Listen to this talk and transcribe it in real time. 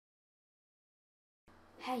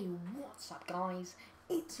Hey, what's up guys?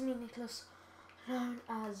 It's me Nicholas, known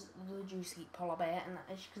as the Juicy Polar Bear, and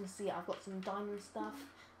as you can see I've got some diamond stuff.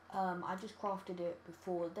 I just crafted it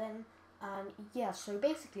before then, and yeah, so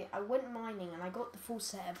basically I went mining and I got the full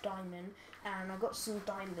set of diamond, and I got some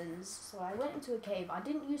diamonds, so I went into a cave. I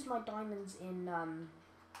didn't use my diamonds in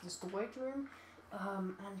the storage room,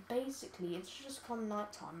 and basically it's just come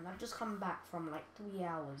night time, and I've just come back from like 3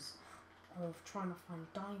 hours of trying to find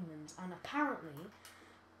diamonds, and apparently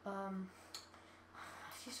I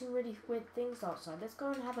see some really weird things outside. Let's go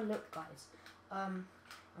and have a look, guys. I'm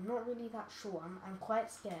not really that sure. I'm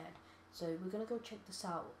quite scared. So we're gonna go check this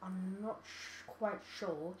out. I'm not quite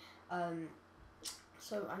sure.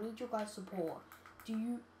 So I need your guys' support. Do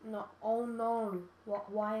you not? Oh no!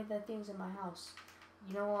 What? Why are there things in my house?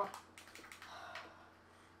 You know what?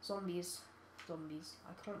 Zombies.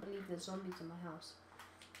 I can't believe there's zombies in my house.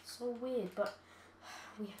 It's so weird, but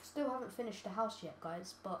we still haven't finished the house yet,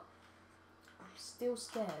 guys, but I'm still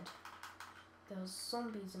scared. There's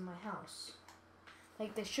zombies in my house.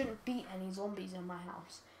 Like, there shouldn't be any zombies in my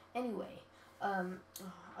house. Anyway,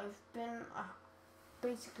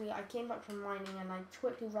 basically, I came back from mining and I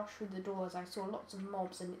quickly rushed through the doors. I saw lots of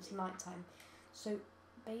mobs and it's nighttime. So,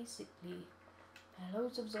 basically, there are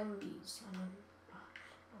loads of zombies and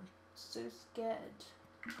I'm so scared.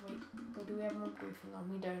 Wait, but do we have mob briefing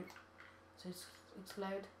on? We don't. So it's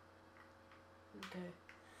explode. Okay.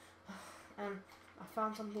 And I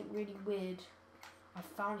found something really weird. I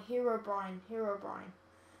found Herobrine.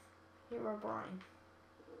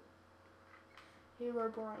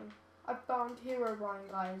 I found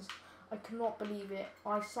Herobrine, guys. I cannot believe it.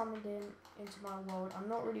 I summoned him into my world. I'm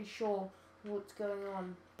not really sure what's going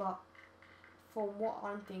on, but from what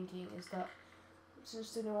I'm thinking is that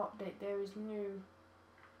since the new update, there is new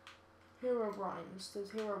Herobrines. There's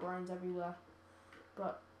Herobrines everywhere.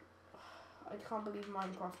 But I can't believe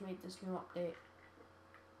Minecraft made this new update.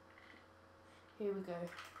 Here we go.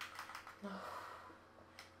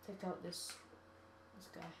 Take out this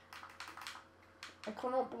guy. I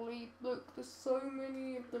cannot believe, look, there's so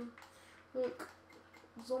many of them. Look,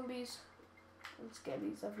 zombies and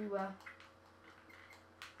skellies everywhere.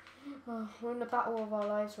 We're in the battle of our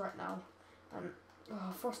lives right now, and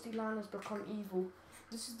Frosty Land has become evil.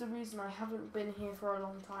 This is the reason I haven't been here for a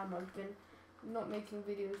long time. I've been not making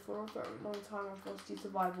videos for a very long time on Frosty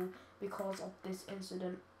Survival because of this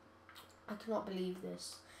incident. I cannot believe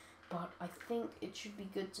this, but I think it should be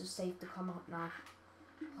good to save to come up now.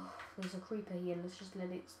 Oh, there's a creeper here, let's just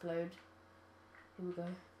let it explode. Here we go.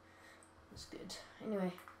 That's good.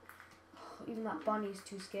 Anyway, even that bunny's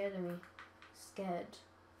too scared of me. Scared,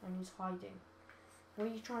 and he's hiding. What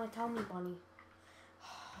are you trying to tell me, bunny?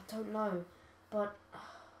 I don't know, but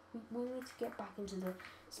we need to get back into the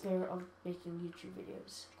spirit of making YouTube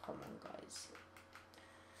videos. Come on, guys.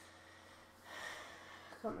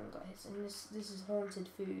 Come on, guys. And this is haunted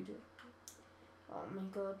food. Oh my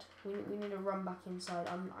god. We need to run back inside.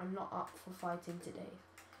 I'm not up for fighting today.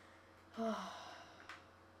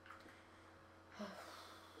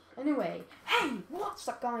 Anyway, hey, what's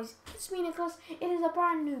up, guys? It's me, Nicholas. It is a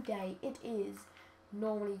brand new day. It is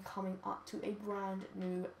normally coming up to a brand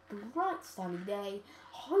new bright sunny day.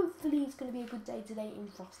 Hopefully it's going to be a good day today in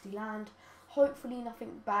Frosty Land. Hopefully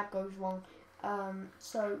nothing bad goes wrong.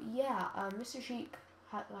 So yeah, Mr. Sheep,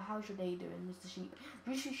 how's your day doing, Mr. Sheep?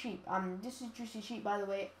 Juicy Sheep, this is Juicy Sheep, by the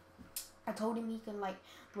way. I told him he can like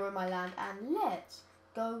grow my land, and let's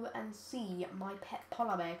go and see my pet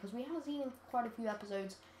polar bear, because we haven't seen him for quite a few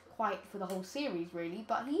episodes, quite for the whole series really,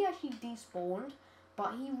 but he actually despawned,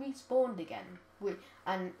 but he respawned again.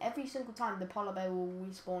 And every single time the polar bear will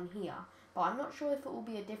respawn here, but I'm not sure if it will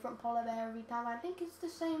be a different polar bear every time. I think it's the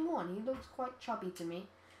same one. He looks quite chubby to me,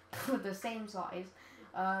 the same size.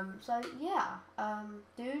 So yeah,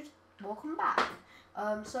 dude, welcome back.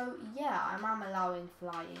 So yeah, I'm allowing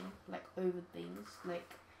flying like over things, like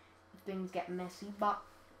if things get messy. But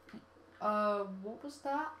what was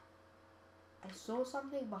that? I saw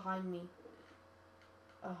something behind me.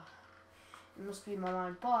 It must be in my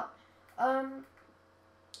mind, but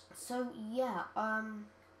so yeah,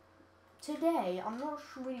 today I'm not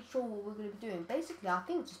really sure what we're going to be doing. Basically, I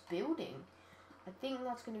think just building. I think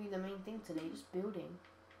that's going to be the main thing today, just building.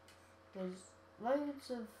 There's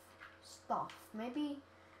loads of stuff. Maybe,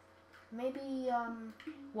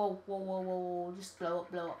 whoa, just blow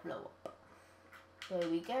up. There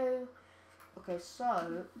we go. Okay,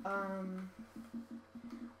 so,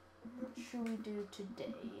 what should we do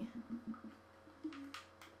today?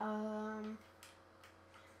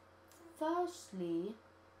 Firstly,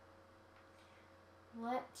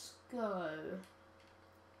 let's go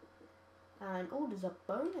And oh, there's a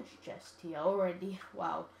bonus chest here already.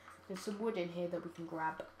 Wow, there's some wood in here that we can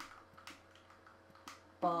grab.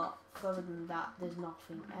 But other than that, there's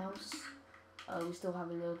nothing else. We still have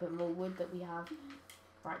a little bit more wood that we have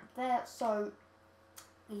right there. So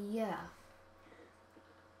yeah.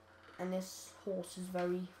 And this horse is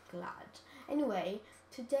very glad. Anyway,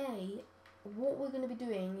 today what we're going to be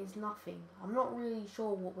doing is nothing. I'm not really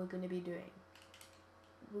sure what we're going to be doing.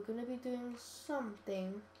 We're going to be doing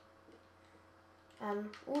something. And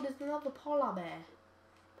oh, there's another polar bear.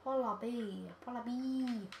 Polar bee.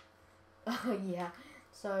 Oh yeah.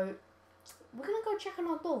 So we're going to go check on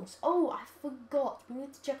our dogs. Oh, I forgot. We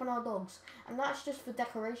need to check on our dogs. And that's just for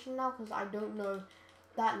decoration now, because I don't know.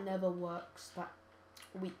 That never works. That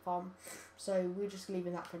wheat farm. So we're just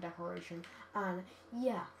leaving that for decoration. And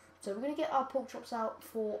yeah. So we're going to get our pork chops out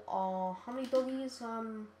for our, how many doggies?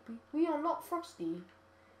 We unlocked Frosty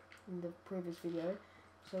in the previous video.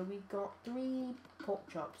 So we got 3 pork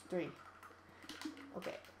chops. 3.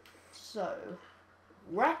 Okay. So,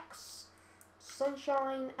 Rex,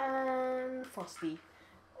 Sunshine, and Frosty.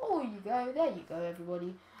 Oh, you go. There you go,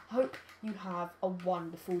 everybody. Hope you have a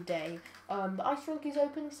wonderful day. The ice rink is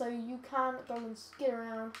open, so you can go and skid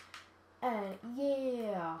around. And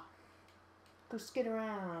yeah. Go skid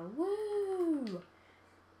around. Woo!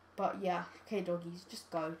 But yeah, okay doggies, just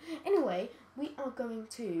go. Anyway, we are going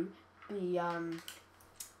to be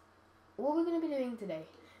what we're gonna be doing today.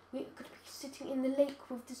 We're gonna be sitting in the lake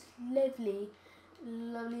with this lovely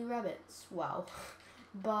rabbits. Wow.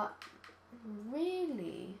 But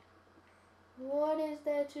really, what is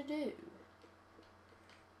there to do?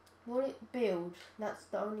 Build. That's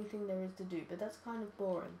the only thing there is to do, but that's kind of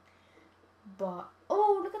boring. But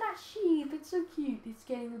oh, look at that sheep! It's so cute. It's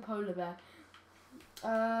getting the polar bear.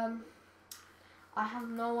 I have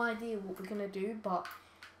no idea what we're gonna do, but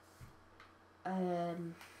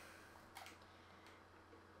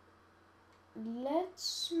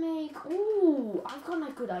let's make. Ooh, I've got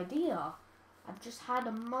a good idea. I've just had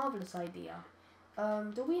a marvelous idea.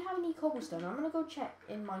 Do we have any cobblestone? I'm gonna go check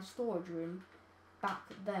in my storage room back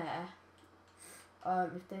there.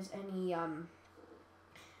 If there's any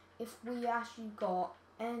if we actually got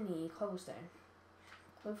any cobblestone.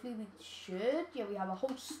 Hopefully we should. Yeah, we have a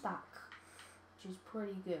whole stack, which is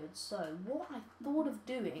pretty good. So what I thought of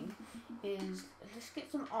doing is let's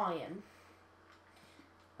get some iron.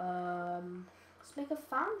 Let's make a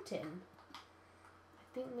fountain.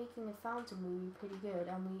 I think making a fountain will be pretty good.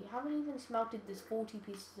 And we haven't even smelted this 40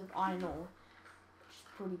 pieces of iron ore, which is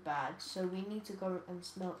pretty bad. So we need to go and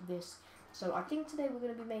smelt this. So I think today we're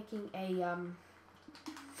going to be making a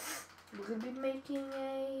what are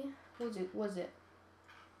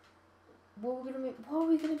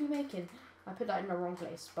we gonna be making? I put that in the wrong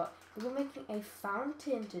place, but we're making a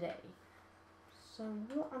fountain today. So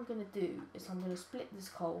what I'm gonna do is I'm gonna split this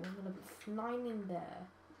coal. I'm gonna put 9 in there,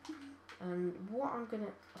 and what I'm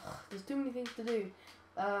gonna there's too many things to do.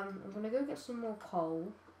 I'm gonna go get some more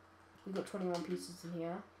coal. We've got 21 pieces in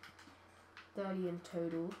here, 30 in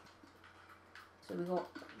total. So we got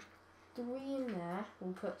 3 in there.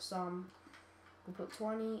 We'll put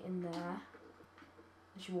 20 in there.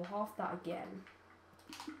 Actually, we'll half that again.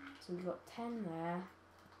 So we've got 10 there,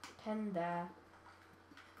 10 there.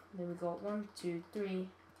 Then we got 1, 2, 3.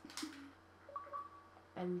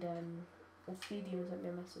 And then Speedy sent me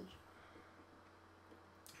a message.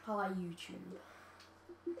 Hi YouTube.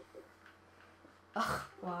 Oh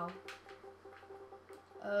wow.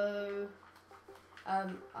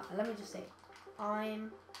 Let me just say,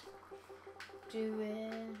 I'm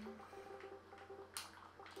doing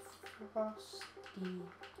Frosty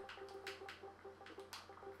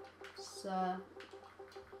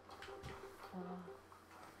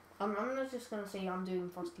I'm not just gonna say I'm doing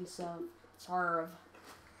Frosty serve,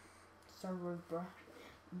 bruh.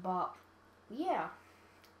 But yeah,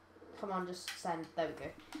 come on, just send. There we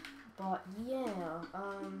go. But yeah,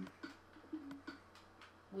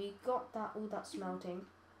 we got that all that smelting.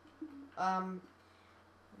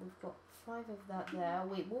 We've got 5 of that there.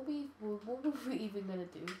 Wait, what were we even gonna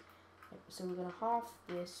do? So we're gonna half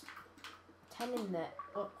this. 10 in there.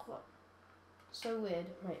 Oh, so weird.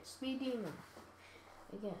 Right, speeding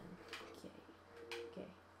again. Okay.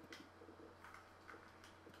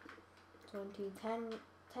 20,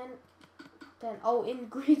 10. Oh,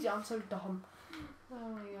 ingredients. I'm so dumb. Oh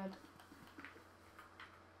my god.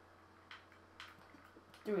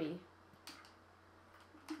 3.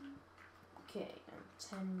 Okay, and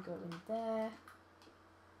 10 go in there.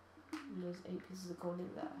 And there's 8 pieces of gold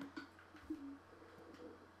in there.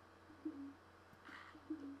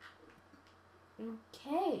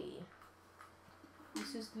 Okay.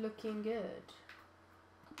 This is looking good.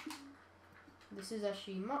 this is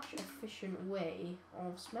actually a much efficient way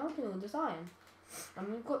of smelting all this iron. And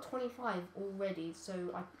we've got 25 already, so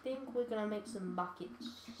I think we're gonna make some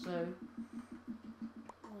buckets. So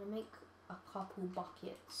I'm gonna make a couple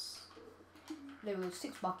buckets. There were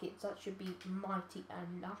 6 buckets, that should be mighty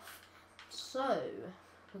enough. So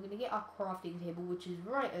we're gonna get our crafting table, which is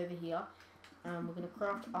right over here, and we're gonna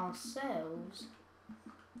craft ourselves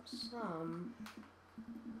some.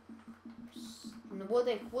 What are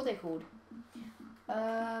they called?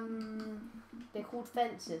 They're called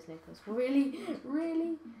fences, Nicholas. Really?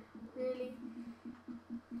 Really? Really?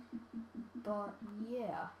 But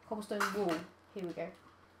yeah. Cobblestone wall. Here we go.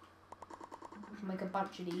 We can make a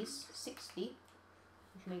bunch of these. 60.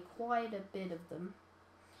 We can make quite a bit of them.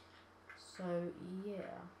 So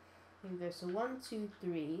yeah. Here we go. So 1, 2,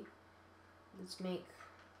 3. Let's make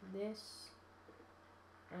this.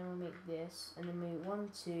 And we'll make this. And then make 1,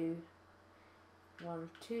 2. 1,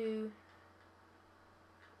 2.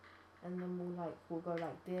 And then we'll go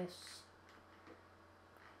like this.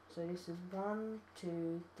 So this is 1,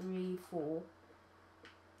 2, 3, 4.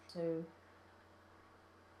 So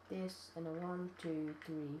this and a 1, 2,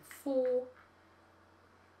 3, 4,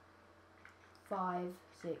 5,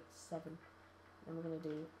 6, 7. And we're gonna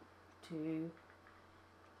do 2,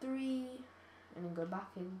 3, and then go back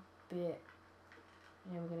a bit.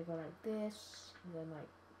 And then we're gonna go like this, and then like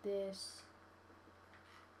this.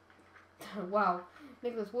 Wow,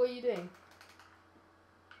 Nicholas, what are you doing?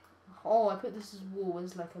 Oh, I put this as wall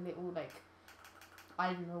as like a little like,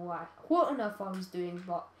 I don't know what on earth I was doing,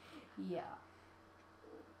 but yeah.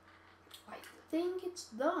 I think it's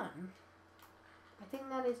done. I think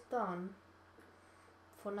that is done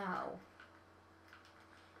for now.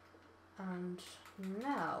 And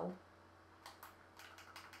now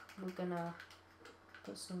we're gonna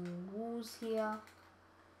put some walls here.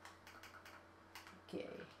 Okay.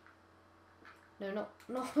 No,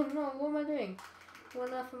 what am I doing? What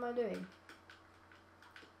on earth am I doing?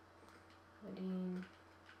 Adding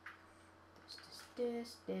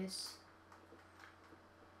this.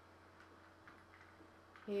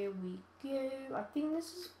 Here we go. I think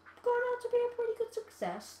this is going out to be a pretty good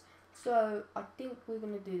success. So I think we're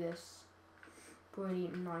gonna do this pretty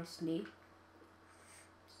nicely.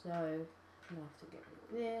 So I'm gonna have to get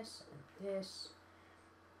rid of this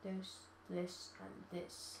and this and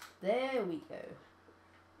this. There we go.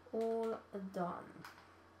 All done.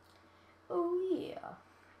 Oh yeah.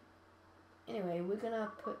 Anyway, we're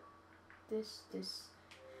gonna put this.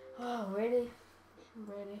 Oh, really?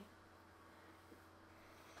 Really?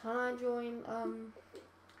 Can I join?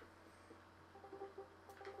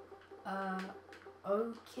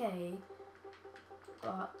 Okay,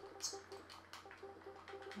 but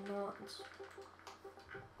not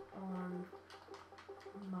on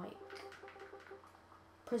mic.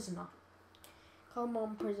 Prisoner. Come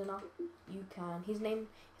on, prisoner. You can. His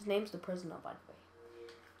name's the prisoner, by the way.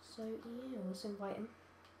 So yeah, let's invite him.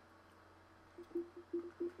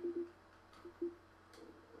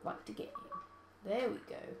 Right to get him. There we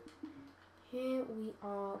go. Here we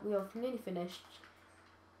are. We have nearly finished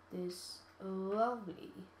this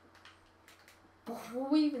lovely. What were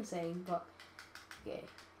we even saying? But okay,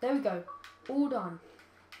 there we go. All done.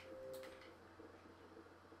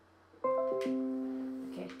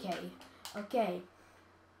 Okay.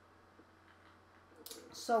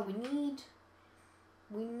 So we need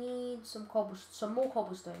some more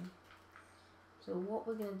cobblestone. So what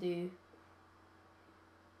we're gonna do?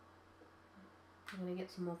 I'm gonna get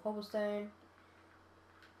some more cobblestone.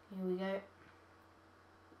 Here we go.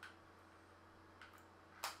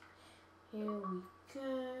 Here we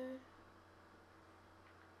go.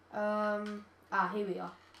 Here we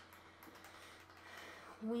are.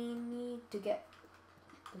 We need to get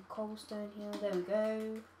the cobblestone here. There we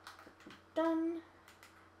go. Done.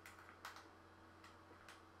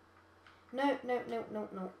 No.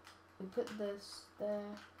 We put this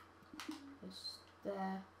there. This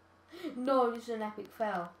there. No, this is an epic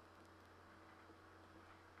fail.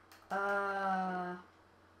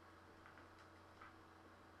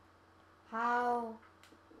 How?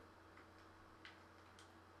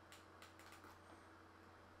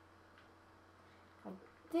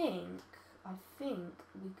 I think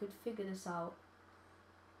we could figure this out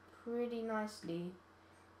pretty nicely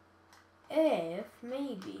if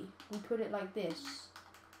maybe we put it like this.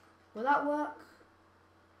 Will that work?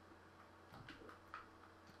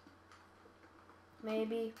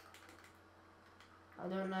 Maybe. I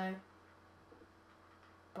don't know.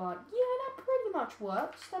 But yeah, that pretty much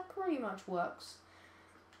works.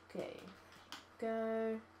 Okay.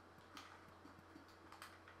 Go.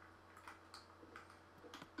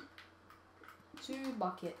 2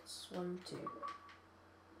 buckets. 1, 2.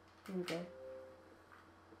 Here we go.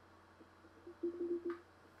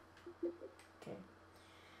 Okay.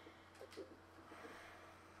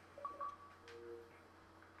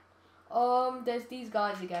 There's these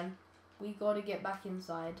guys again. We gotta get back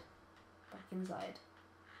inside. Back inside.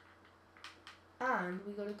 And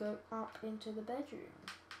we gotta go up into the bedroom.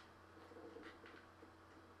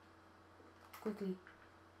 Quickly.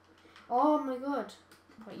 Oh my god.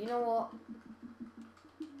 But you know what?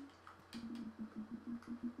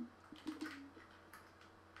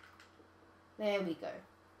 There we go.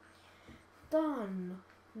 Done.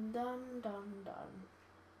 Done, done, done.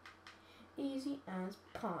 Easy as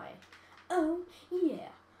pie. Oh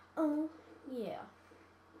yeah. Oh yeah.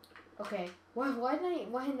 Okay. Why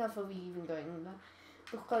enough are we even going in there?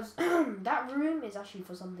 Because that room is actually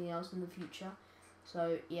for something else in the future.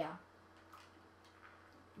 So yeah.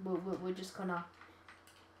 We're just gonna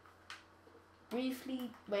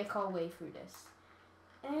briefly make our way through this.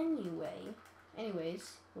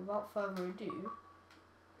 Anyways, without further ado,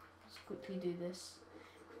 let's quickly do this.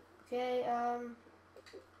 Okay,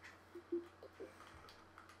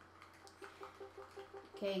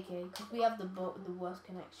 okay, because we have the worst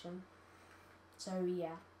connection. So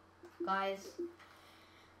yeah, guys,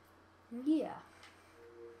 yeah.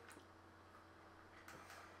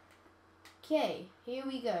 Okay, here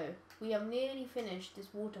we go. We have nearly finished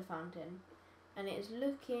this water fountain, and it is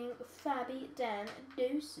looking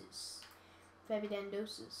fabby-dan-doses.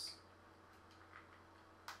 Fabby-dan-doses.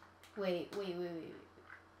 Wait.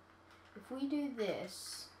 If we do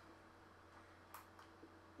this,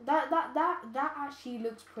 that actually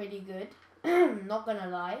looks pretty good. Not gonna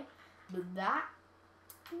lie, but that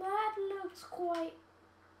looks quite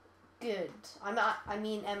good. I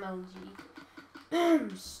mean MLG.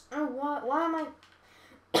 Oh, why am I?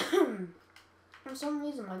 For some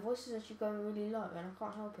reason, my voice is actually going really low, and I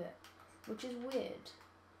can't help it, which is weird.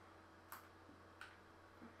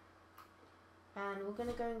 And we're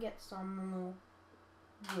gonna go and get some more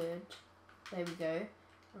wood. There we go.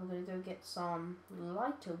 And we're gonna go get some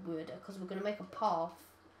lighter wood because we're gonna make a path.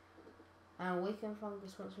 And Waking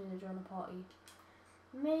Fungus wants me to join a party.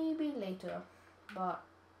 Maybe later, but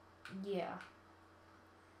yeah.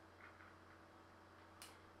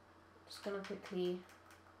 Just gonna quickly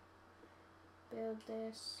build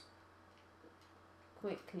this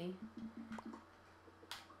quickly.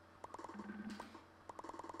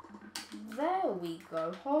 There we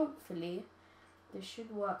go. Hopefully this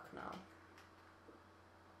should work now.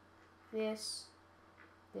 This.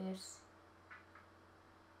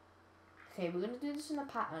 Okay, we're gonna do this in a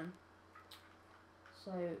pattern.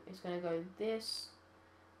 So it's gonna go this.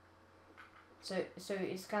 So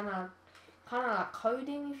it's kind of like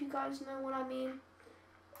coding, if you guys know what I mean.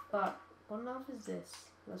 But what on earth is this?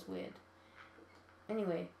 That's weird.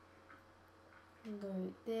 Anyway,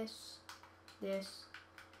 go this, this,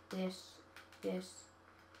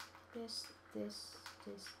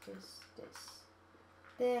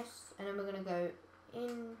 and then we're gonna go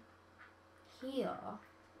in here.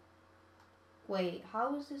 Wait,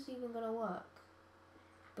 how is this even gonna work?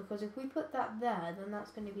 Because if we put that there, then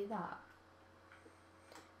that's gonna be that.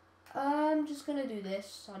 I'm just gonna do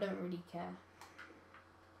this. I don't really care.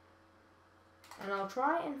 And I'll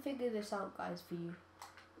try and figure this out, guys, for you.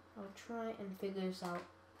 I'll try and figure this out.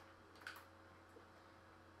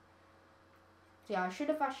 Yeah, I should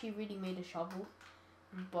have actually really made a shovel,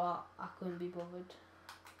 but I couldn't be bothered.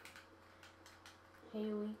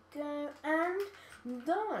 Here we go, and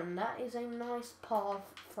done. That is a nice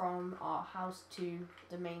path from our house to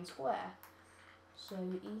the main square. So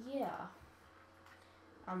yeah,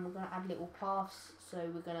 and we're gonna add little paths. So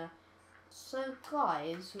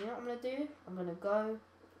guys, you know what I'm gonna do? I'm gonna go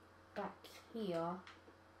back here.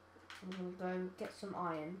 I'm gonna go get some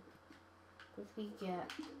iron. Quickly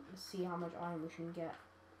let's see how much iron we can get.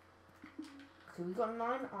 Okay, we got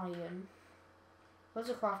 9 iron. Where's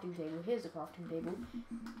the crafting table? Here's the crafting table.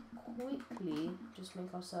 Quickly, just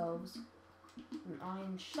make ourselves an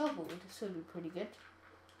iron shovel. This will be pretty good.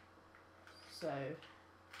 So,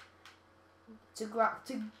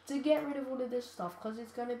 to get rid of all of this stuff, because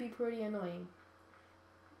it's going to be pretty annoying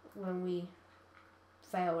when we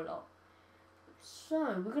fail a lot.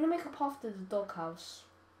 So, we're going to make a path to the doghouse.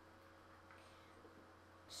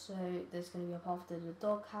 So, there's going to be a path to the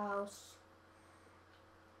doghouse.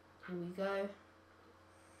 Here we go.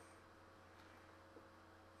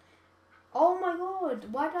 Oh my god,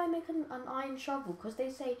 why did I make an iron shovel? Because they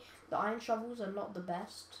say the iron shovels are not the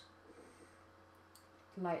best.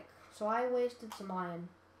 Like, so I wasted some iron.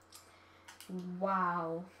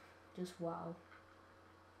 Wow. Just wow.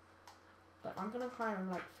 But I'm gonna kind of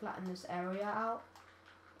like flatten this area out,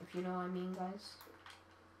 if you know what I mean, guys.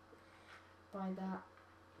 By that,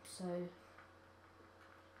 so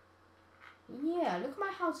yeah, look at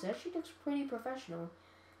my house. It actually looks pretty professional.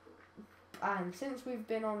 And since we've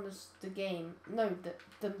been on the game, no,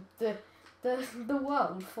 the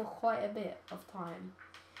world for quite a bit of time,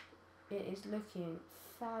 it is looking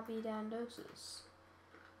fabulous.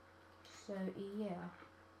 So yeah,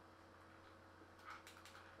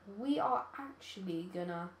 we are actually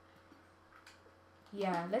gonna,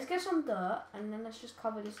 yeah, let's get some dirt and then let's just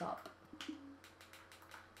cover this up.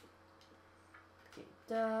 Okay,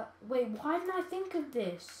 dirt. Wait, why didn't I think of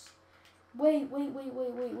this? Wait.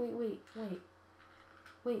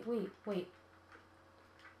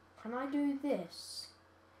 Can I do this?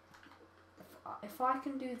 If I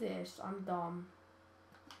can do this, I'm dumb.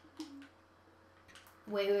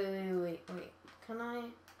 Wait. Can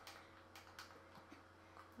I?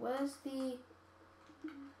 Where's the?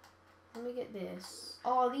 Let me get this.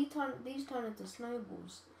 Oh, these turn into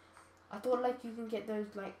snowballs. I thought like you can get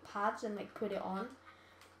those like pads and like put it on,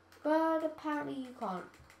 but apparently you can't,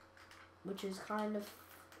 which is kind of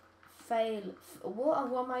fail. What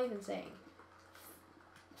am I even saying?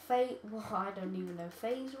 Well, I don't even know.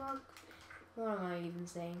 Phase rug? What am I even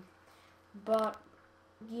saying? But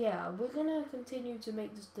yeah, we're gonna continue to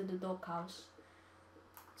make this to the doghouse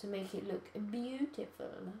to make it look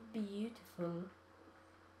beautiful. Beautiful.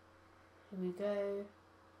 Here we go.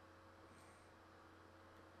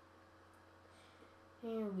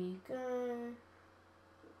 Here we go.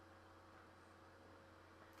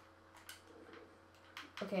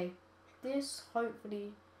 Okay, this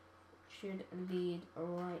hopefully should lead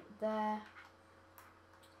right there.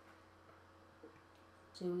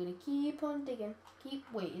 So we're gonna keep on digging.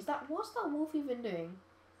 Wait, what's that wolf even doing?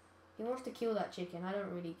 He wants to kill that chicken. I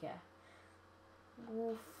don't really care.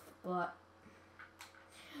 Wolf, but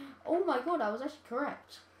oh my god, I was actually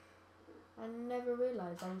correct. I never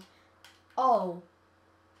realized I was. Oh,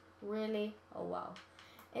 really? Oh wow.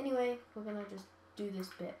 Anyway, we're gonna just do this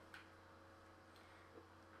bit.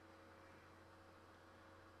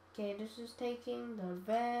 Okay, this is taking the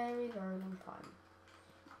very long time,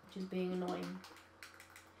 which is being annoying.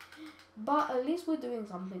 But at least we're doing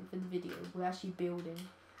something for the video. We're actually building.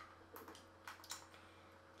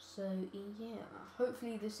 So yeah,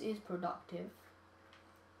 hopefully this is productive.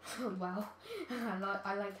 Wow,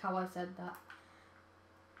 I like how I said that.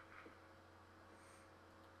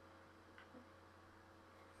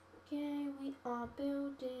 Okay, we are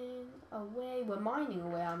building away. We're mining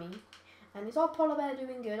away, I mean. And is our polar bear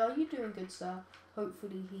doing good? Are you doing good, sir?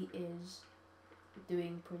 Hopefully he is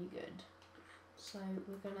doing pretty good. So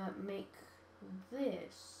we're gonna make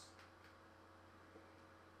this.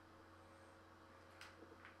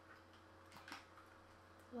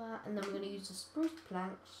 That, and then we're gonna use the spruce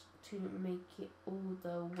planks to make it all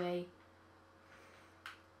the way.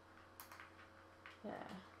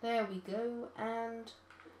 There we go. And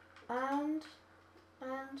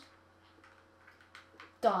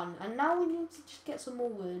done. And now we need to just get some more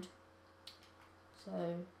wood. So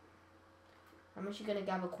I'm actually going to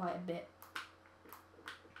gather quite a bit.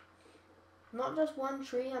 Not just one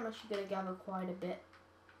tree, I'm actually going to gather quite a bit.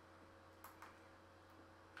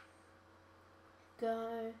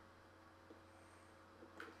 Go.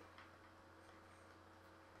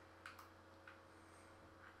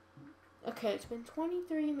 Okay, it's been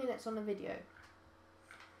 23 minutes on the video.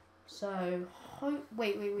 So,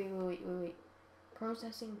 wait.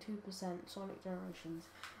 Processing 2%, Sonic Generations.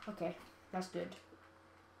 Okay, that's good.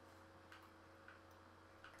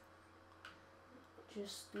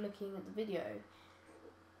 Just looking at the video.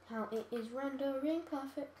 How it is rendering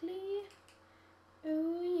perfectly.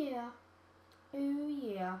 Oh yeah. Oh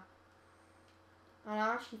yeah. And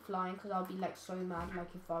I'm actually flying because I'll be like so mad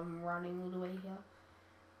like if I'm running all the way here.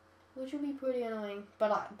 Which will be pretty annoying.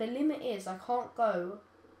 But the limit is I can't go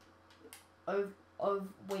wait.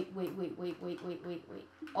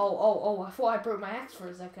 Oh, I thought I broke my axe for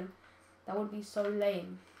a second. That would be so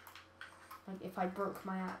lame. Like if I broke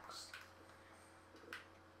my axe.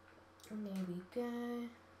 And there we go.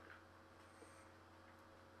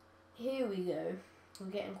 Here we go. We're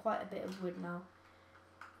getting quite a bit of wood now.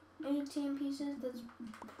 18 pieces, that's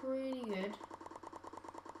pretty good.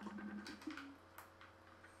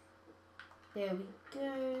 There we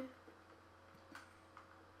go.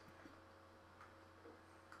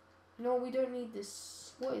 No, we don't need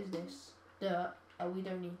this. What is this? Dirt. Oh, we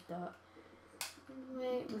don't need dirt.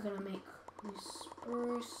 Wait, we're gonna make this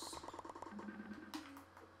spruce.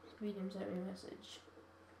 Medium sent me a message.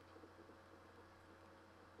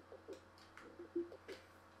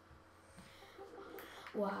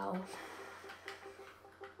 Wow.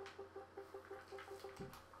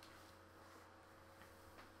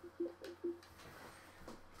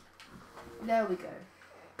 There we go.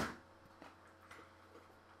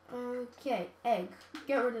 Okay, egg.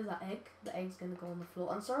 Get rid of that egg. The egg's gonna go on the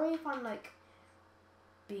floor. I'm sorry if I'm like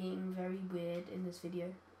being very weird in this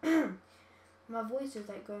video. My voice is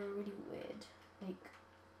like going really weird. Like,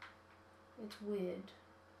 it's weird.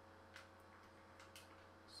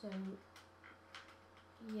 So,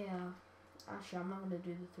 yeah. Actually, I'm not gonna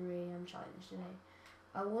do the 3 AM challenge today.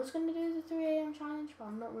 I was gonna do the 3 AM challenge, but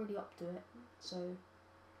I'm not really up to it. So,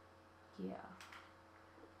 yeah.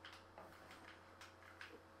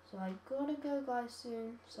 So I gotta go, guys,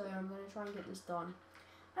 soon. So I'm gonna try and get this done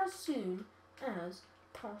as soon as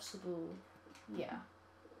possible. Yeah.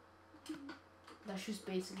 That's just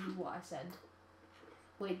basically what I said.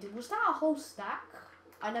 Wait, was that a whole stack?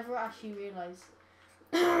 I never actually realised.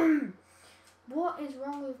 What is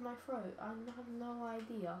wrong with my throat? I have no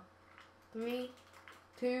idea. 3,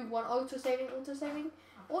 2, 1. Auto saving, auto saving.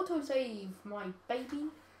 Auto save, my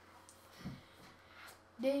baby.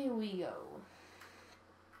 There we go.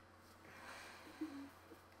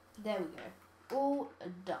 There we go. All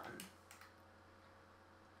done.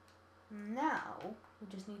 Now, we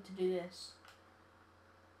just need to do this.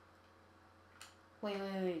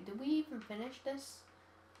 Wait. Did we even finish this?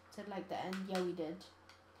 To like the end? Yeah, we did.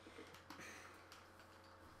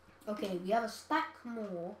 Okay, we have a stack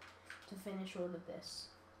more to finish all of this.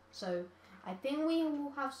 So, I think we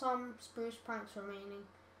will have some spruce planks remaining.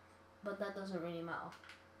 But that doesn't really matter.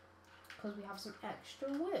 Because we have some extra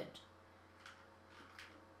wood.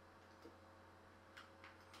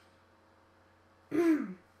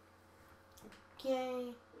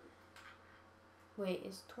 Okay. Wait,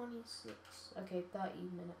 it's 26. Okay,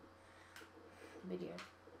 30-minute video.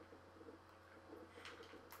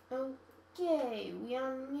 Okay, we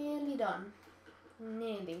are nearly done.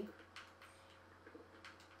 Nearly.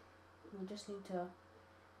 We just need to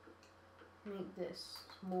make this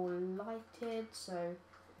more lighted, so...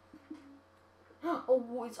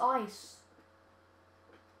 Oh, it's ice!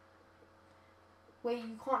 Wait,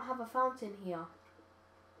 you can't have a fountain here.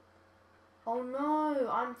 Oh no,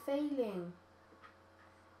 I'm failing.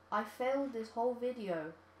 I failed this whole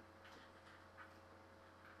video.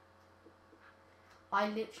 I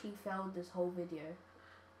literally failed this whole video.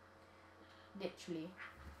 Literally.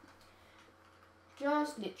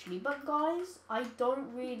 Just literally. But guys, I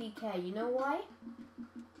don't really care. You know why?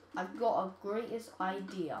 I've got a greatest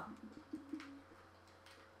idea.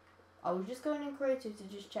 I was just going in creative to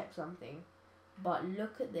just check something. But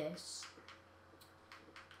look at this.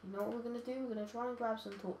 You know what we're going to do? We're going to try and grab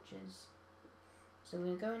some torches. So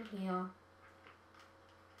we're going to go in here.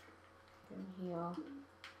 Go in here.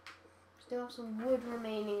 Still have some wood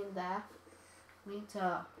remaining in there. We need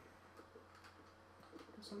to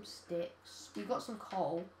put some sticks. We got some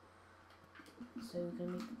coal. So we're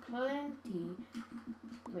going to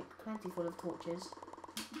make plenty full of torches.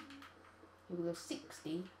 Here we go,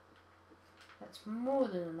 60. That's more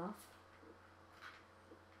than enough.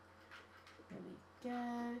 There we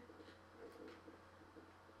go.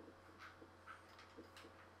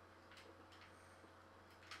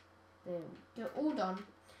 There we go, all done.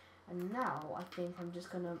 And now I think I'm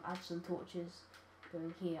just going to add some torches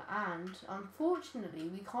going here. And unfortunately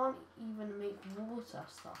we can't even make water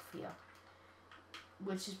stuff here,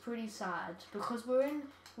 which is pretty sad because we're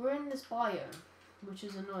in this biome, which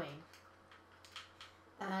is annoying.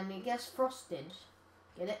 And it gets frosted.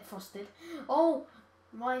 Get it? Frosted. Oh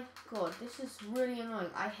my god, this is really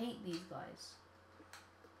annoying. I hate these guys.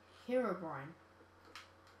 Herobrine.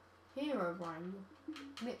 Herobrine.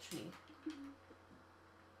 Literally.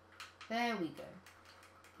 There we go.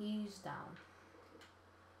 He's down.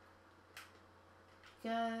 Go.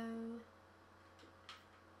 I'm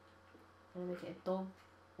gonna make it a dog.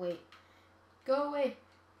 Wait. Go away.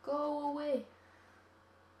 Go away.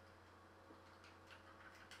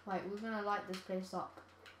 Right, we're gonna light this place up.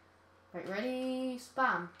 Right, ready?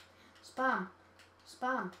 Spam. Spam.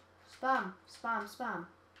 Spam. Spam. Spam. Spam.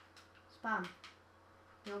 Spam.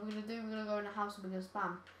 You know what we're gonna do? We're gonna go in the house and we're gonna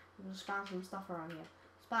spam. We're gonna spam some stuff around here.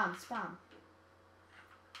 Spam. Spam.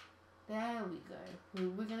 There we go.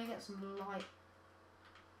 We're gonna get some light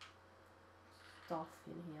stuff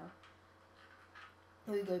in here.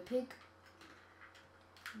 Here we go, pig.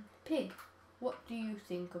 Pig, what do you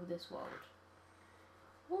think of this world?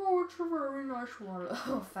 Oh, it's a very nice one.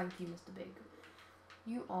 Oh, thank you, Mr. Big.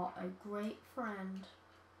 You are a great friend.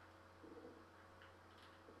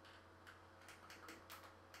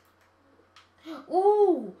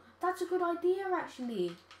 Oh, that's a good idea,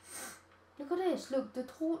 actually. Look at this. Look, the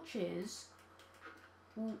torches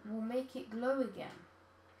will make it glow again.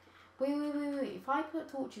 Wait. If I put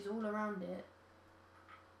torches all around it,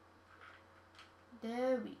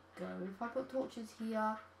 There we go. If I put torches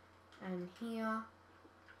here, and here,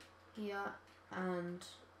 here, and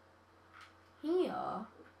here,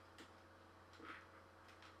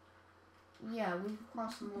 yeah, we can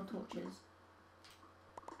craft some more torches.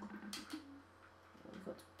 We've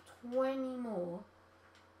got 20 more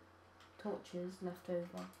torches left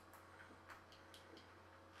over.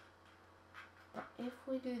 But if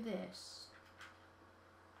we do this,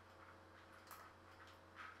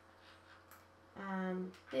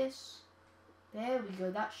 and this, there we go,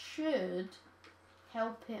 that should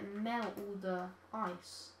help it melt all the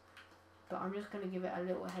ice. But I'm just going to give it a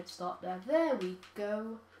little head start there. There we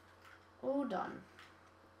go, all done.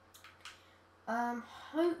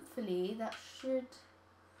 Hopefully that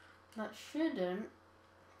shouldn't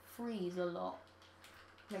freeze a lot,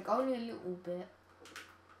 like only a little bit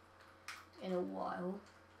in a while.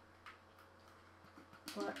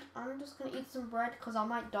 But I'm just gonna eat some bread because I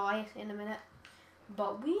might die in a minute.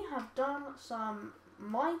 But we have done some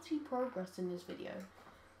mighty progress in this video.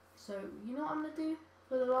 So you know what I'm gonna do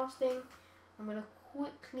for the last thing? I'm gonna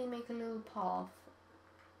quickly make a little path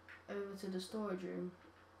over to the storage room.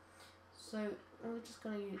 So I'm just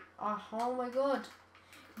gonna use, oh my god,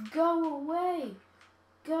 go away,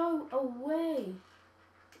 go away,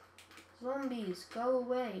 zombies, go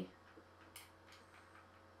away,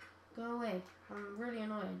 go away. I'm really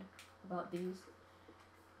annoyed about these.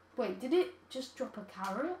 Wait, did it just drop a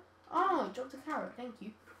carrot? Oh, it dropped a carrot, thank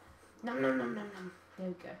you. Nom nom nom nom nom. There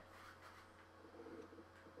we go.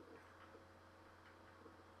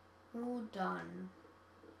 All done.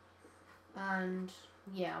 And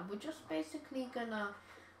yeah, we're just basically gonna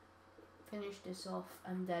finish this off,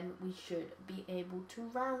 and then we should be able to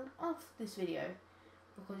round off this video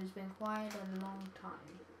because it's been quite a long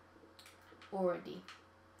time already.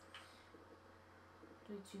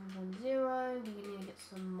 3, 2, 1, 0. We need to get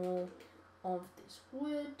some more of this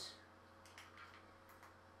wood.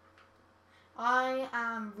 I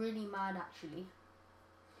am really mad actually.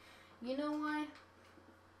 You know why?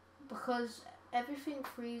 Because everything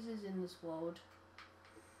freezes in this world,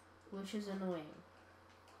 which is annoying.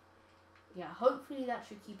 Yeah, hopefully that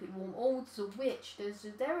should keep it warm. Oh, it's a witch.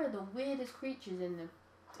 There are the weirdest creatures in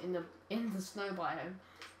the snow biome,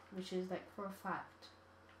 which is like for a fact.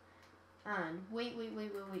 And wait. We're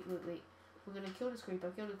gonna kill this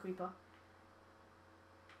creeper. Kill the creeper.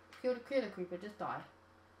 Kill the creeper. Just die.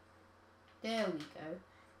 There we go.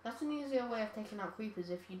 That's an easier way of taking out creepers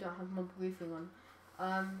if you don't have mob griefing on.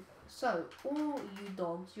 So all you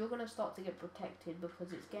dogs, you're gonna start to get protected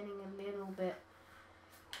because it's getting a little bit,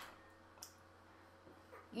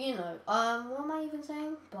 you know, what am I even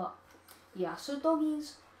saying? But yeah, so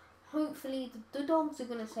doggies, hopefully the dogs are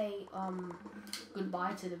gonna say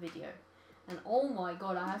goodbye to the video. And oh my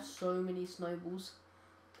god, I have so many snowballs,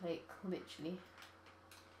 like literally.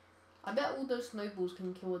 I bet all those snowballs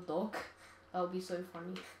can kill a dog. That would be so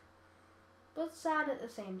funny, but sad at the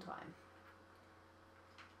same time.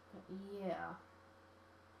 But yeah,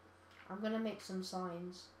 I'm gonna make some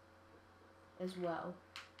signs as well.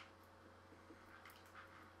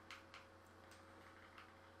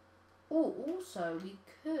 Oh, also we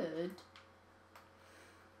could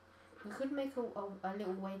make a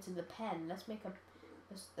little way to the pen. Let's make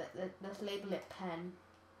let's label it pen.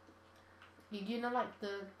 You know, like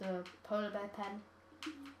the polar bear pen.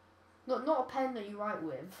 Not a pen that you write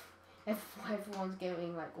with. Everyone's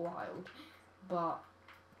getting like wild, but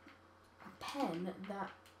a pen that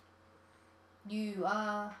you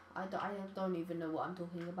I don't even know what I'm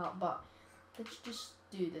talking about. But let's just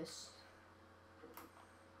do this.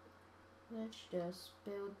 Let's just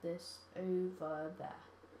build this over there.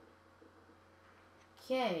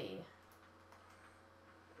 Okay.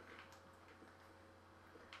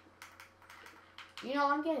 You know,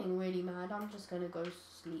 I'm getting really mad. I'm just gonna go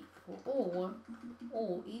sleep. Or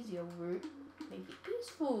easier route, make it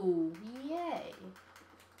peaceful. Yay.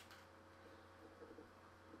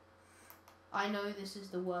 I know this is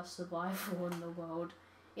the worst survival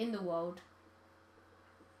in the world.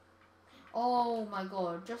 Oh my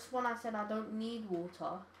god, just when I said I don't need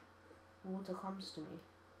water, water comes to me.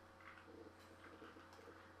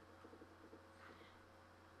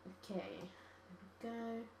 Okay, there we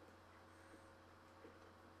go.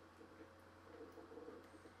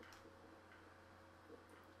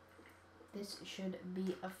 This should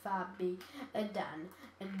be a fabby a dan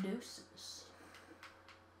a nuisance.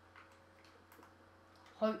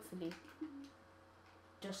 Hopefully.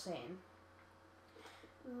 Just saying.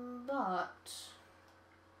 But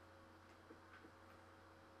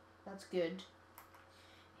that's good.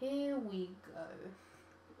 Here we go.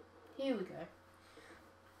 Here we go.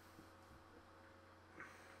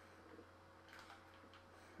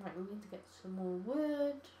 Right, we need to get some more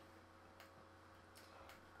wood.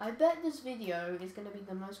 I bet this video is going to be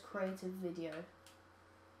the most creative video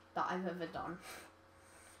that I've ever done.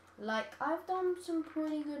 Like, I've done some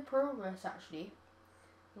pretty good progress actually.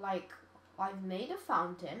 Like, I've made a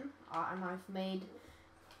fountain, and I've made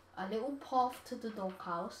a little path to the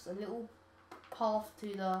doghouse, a little path to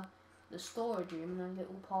the storage room, and a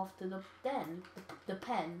little path to the den, the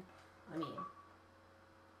pen, I mean.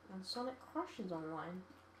 And Sonic Crashes online.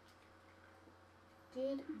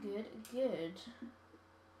 Good, good, good.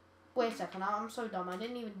 Wait a second, I'm so dumb, I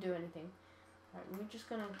didn't even do anything. Right, we're just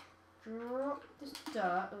gonna drop this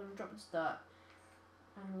dirt, and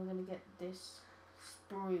we're gonna get this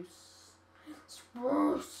spruce.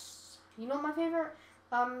 Spruce! You know what my favourite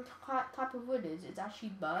type of wood is? It's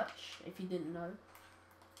actually birch, if you didn't know.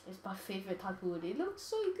 It's my favourite type of wood. It looks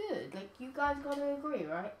so good, like, you guys gotta agree,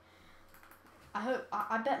 right?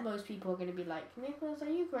 I bet most people are gonna be like, Nicholas, are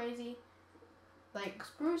you crazy? Like,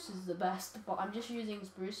 spruce is the best, but I'm just using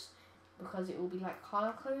spruce because it will be like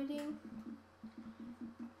color coding.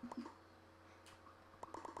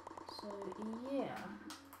 So yeah,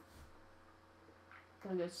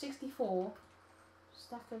 gonna go 64,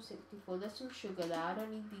 stack of 64. There's some sugar there. I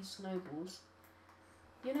don't need these snowballs.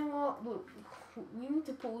 You know what? We need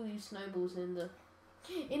to put all these snowballs in the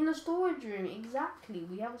storage room. Exactly,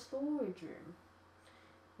 we have a storage room.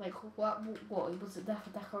 Like, what was it there for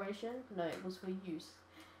decoration? No, it was for use.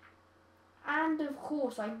 And of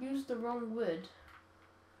course, I used the wrong wood.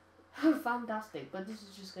 Fantastic, but this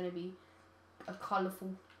is just going to be a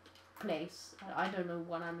colourful place. I don't know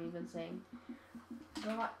what I'm even saying.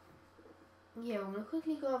 But, yeah, we're going to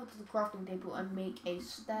quickly go over to the crafting table and make a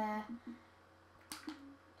stair.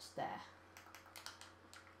 There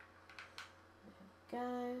we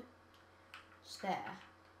go. Stair.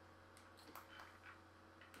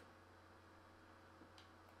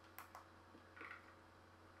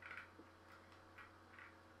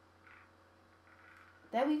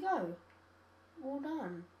 There we go. All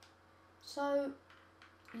done. So,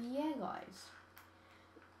 yeah, guys.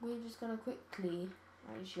 We're just going to quickly...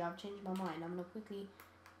 Actually, I've changed my mind. I'm going to quickly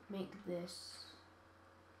make this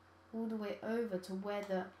all the way over to where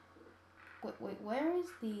the... Wait, where is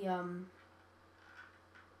the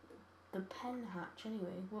pen hatch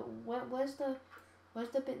anyway? Where's the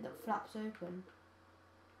bit that flaps open?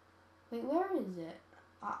 Wait, where is it?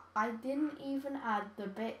 I didn't even add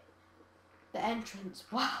the entrance.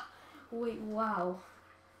 Wow. Wait, wow.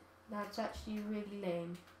 That's actually really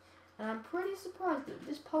lame. And I'm pretty surprised that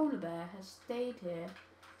this polar bear has stayed here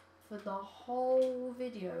for the whole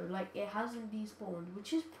video. Like, it hasn't despawned,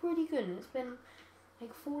 which is pretty good. And it's been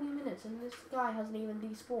like 40 minutes and this guy hasn't even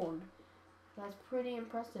despawned. That's pretty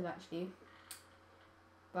impressive actually.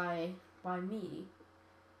 By me.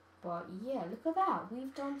 But yeah, look at that.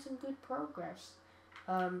 We've done some good progress.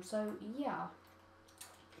 So yeah.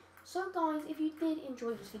 So guys, if you did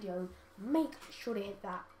enjoy this video, make sure to hit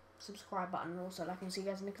that subscribe button and also like and see you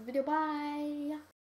guys in the next video. Bye!